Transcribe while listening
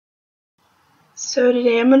So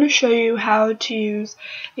today I'm going to show you how to use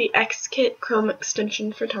the XKIT Chrome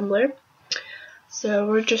extension for Tumblr. So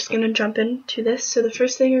we're just going to jump into this. So the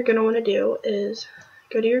first thing you're going to want to do is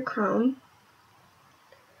go to your Chrome,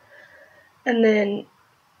 and then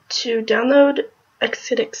to download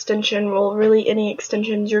XKIT extension, well, really any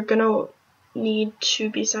extensions, you're going to need to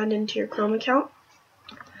be signed into your Chrome account.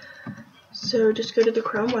 So just go to the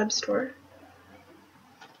Chrome web store,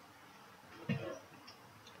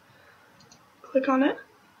 click on it,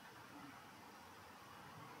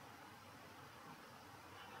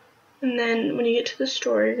 and then when you get to the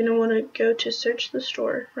store, you're going to want to go to search the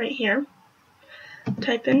store right here,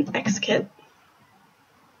 type in XKIT,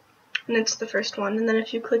 and it's the first one, and then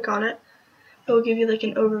if you click on it, it will give you like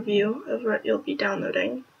an overview of what you'll be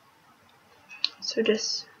downloading. So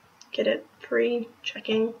just get it free,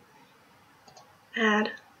 checking,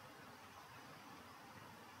 add,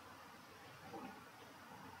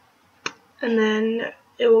 and then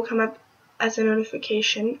it will come up as a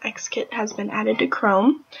notification, XKIT has been added to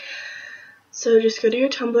Chrome. So just go to your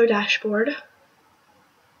Tumblr dashboard,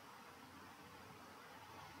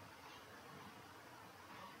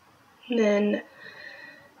 and then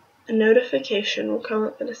a notification will come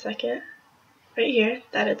up in a second right here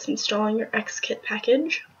that it's installing your XKIT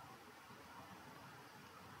package.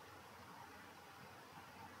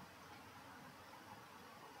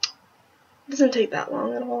 It doesn't take that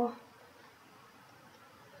long at all.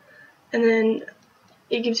 And then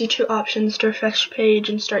it gives you two options to refresh page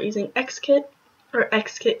and start using XKIT, or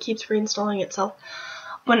XKIT keeps reinstalling itself.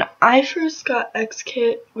 When I first got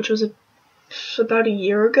XKIT, which was about a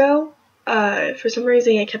year ago, for some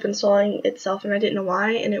reason it kept installing itself and I didn't know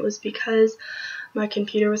why, and it was because my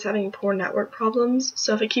computer was having poor network problems.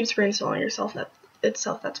 So if it keeps reinstalling itself,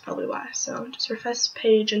 that's probably why. So just refresh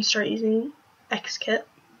page and start using XKIT.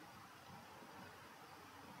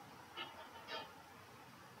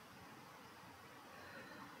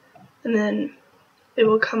 And then it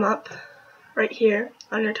will come up right here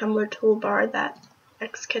on your Tumblr toolbar that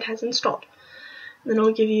XKIT has installed. And then it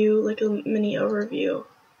will give you like a mini overview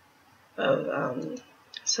of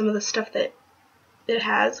some of the stuff that it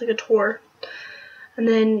has, like a tour. And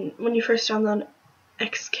then when you first download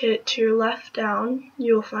XKIT, to your left down,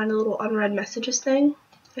 you will find a little unread messages thing,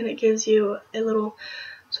 and it gives you a little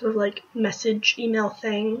sort of like message email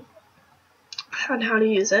thing on how to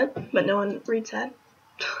use it, but no one reads that.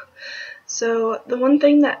 So the one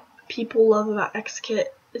thing that people love about XKIT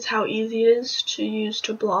is how easy it is to use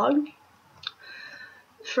to blog.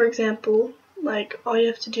 For example, like all you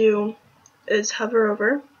have to do is hover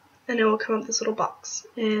over and it will come up this little box,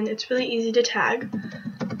 and it's really easy to tag.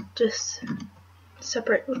 Just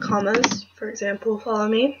separate with commas, for example, follow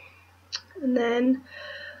me, and then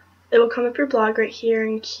it will come up your blog right here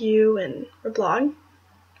in Q and or blog.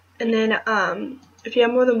 And then if you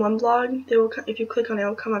have more than one blog, if you click on it, it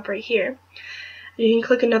will come up right here. You can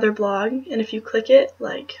click another blog, and if you click it,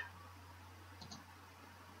 like,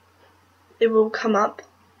 it will come up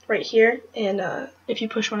right here, and if you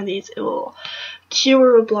push one of these, it will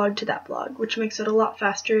queue a blog to that blog, which makes it a lot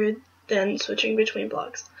faster than switching between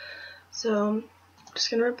blogs. So I'm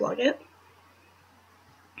just going to reblog it.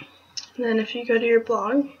 And then if you go to your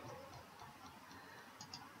blog,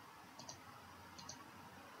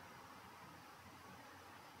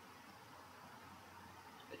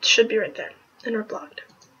 it should be right there and reblogged.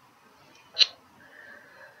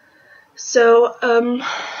 So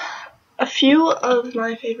a few of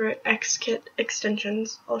my favorite XKIT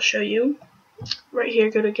extensions I'll show you. Right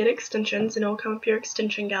here, go to Get Extensions, and it will come up your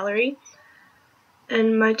extension gallery.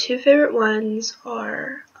 And my two favorite ones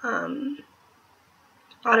are Auto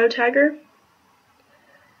Tagger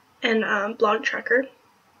and Blog Tracker.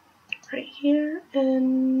 Right here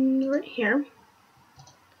and right here.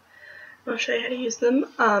 I'll show you how to use them.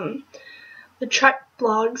 The Track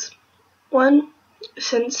Blogs one,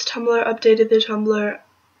 since Tumblr updated their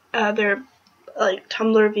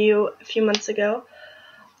Tumblr view a few months ago,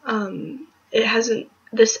 it hasn't,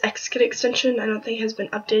 this XKIT extension I don't think has been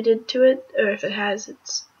updated to it, or if it has,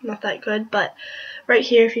 it's not that good. But right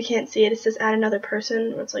here, if you can't see it, it says add another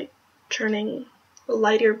person, where it's like turning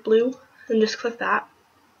lighter blue, and just click that.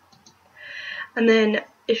 And then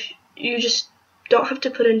if you just don't have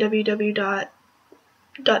to put in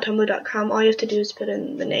www.tumblr.com, all you have to do is put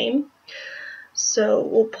in the name. So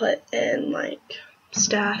we'll put in like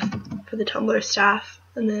staff for the Tumblr staff,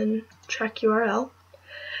 and then track URL,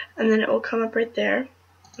 and then it will come up right there,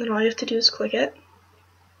 and all you have to do is click it,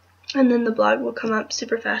 and then the blog will come up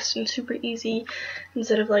super fast and super easy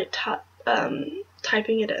instead of like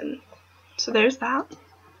typing it in. So there's that.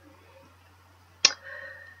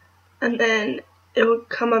 And then it will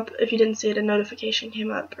come up, if you didn't see it, a notification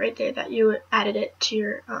came up right there that you added it to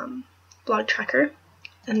your blog tracker.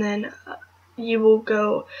 And then you will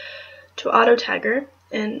go to auto tagger,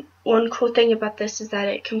 and one cool thing about this is that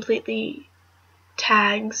it completely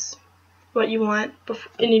tags what you want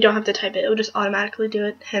and you don't have to type it. It will just automatically do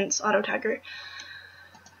it, hence auto tagger.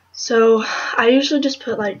 So I usually just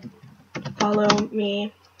put like follow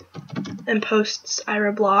me and posts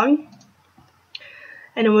Ira blog,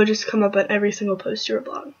 and it will just come up on every single post to your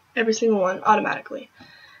blog, every single one automatically.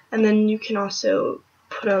 And then you can also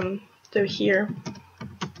put them through here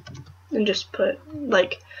and just put,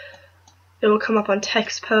 like, it will come up on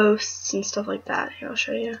text posts and stuff like that. Here, I'll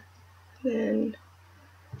show you. Then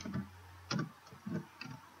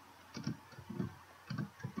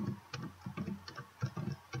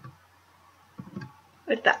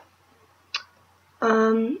like that.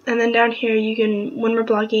 And then down here you can, when we're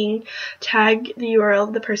blogging, tag the URL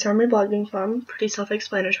of the person we're blogging from. Pretty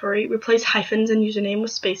self-explanatory. Replace hyphens and username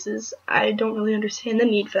with spaces. I don't really understand the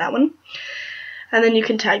need for that one. And then you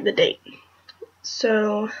can tag the date.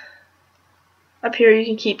 So up here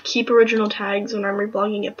you can keep original tags when I'm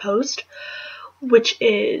reblogging a post, which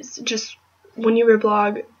is just when you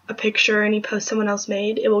reblog a picture or any post someone else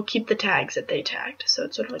made, it will keep the tags that they tagged. So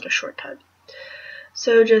it's sort of like a shortcut.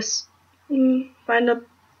 So just find a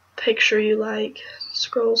picture you like,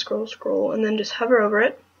 scroll, and then just hover over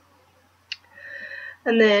it.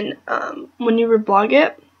 And then when you reblog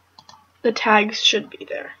it, the tags should be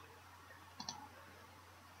there.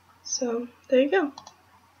 So there you go.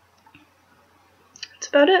 That's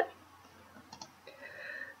about it.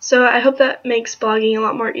 So I hope that makes blogging a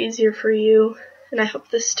lot more easier for you, and I hope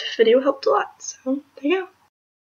this video helped a lot. So there you go.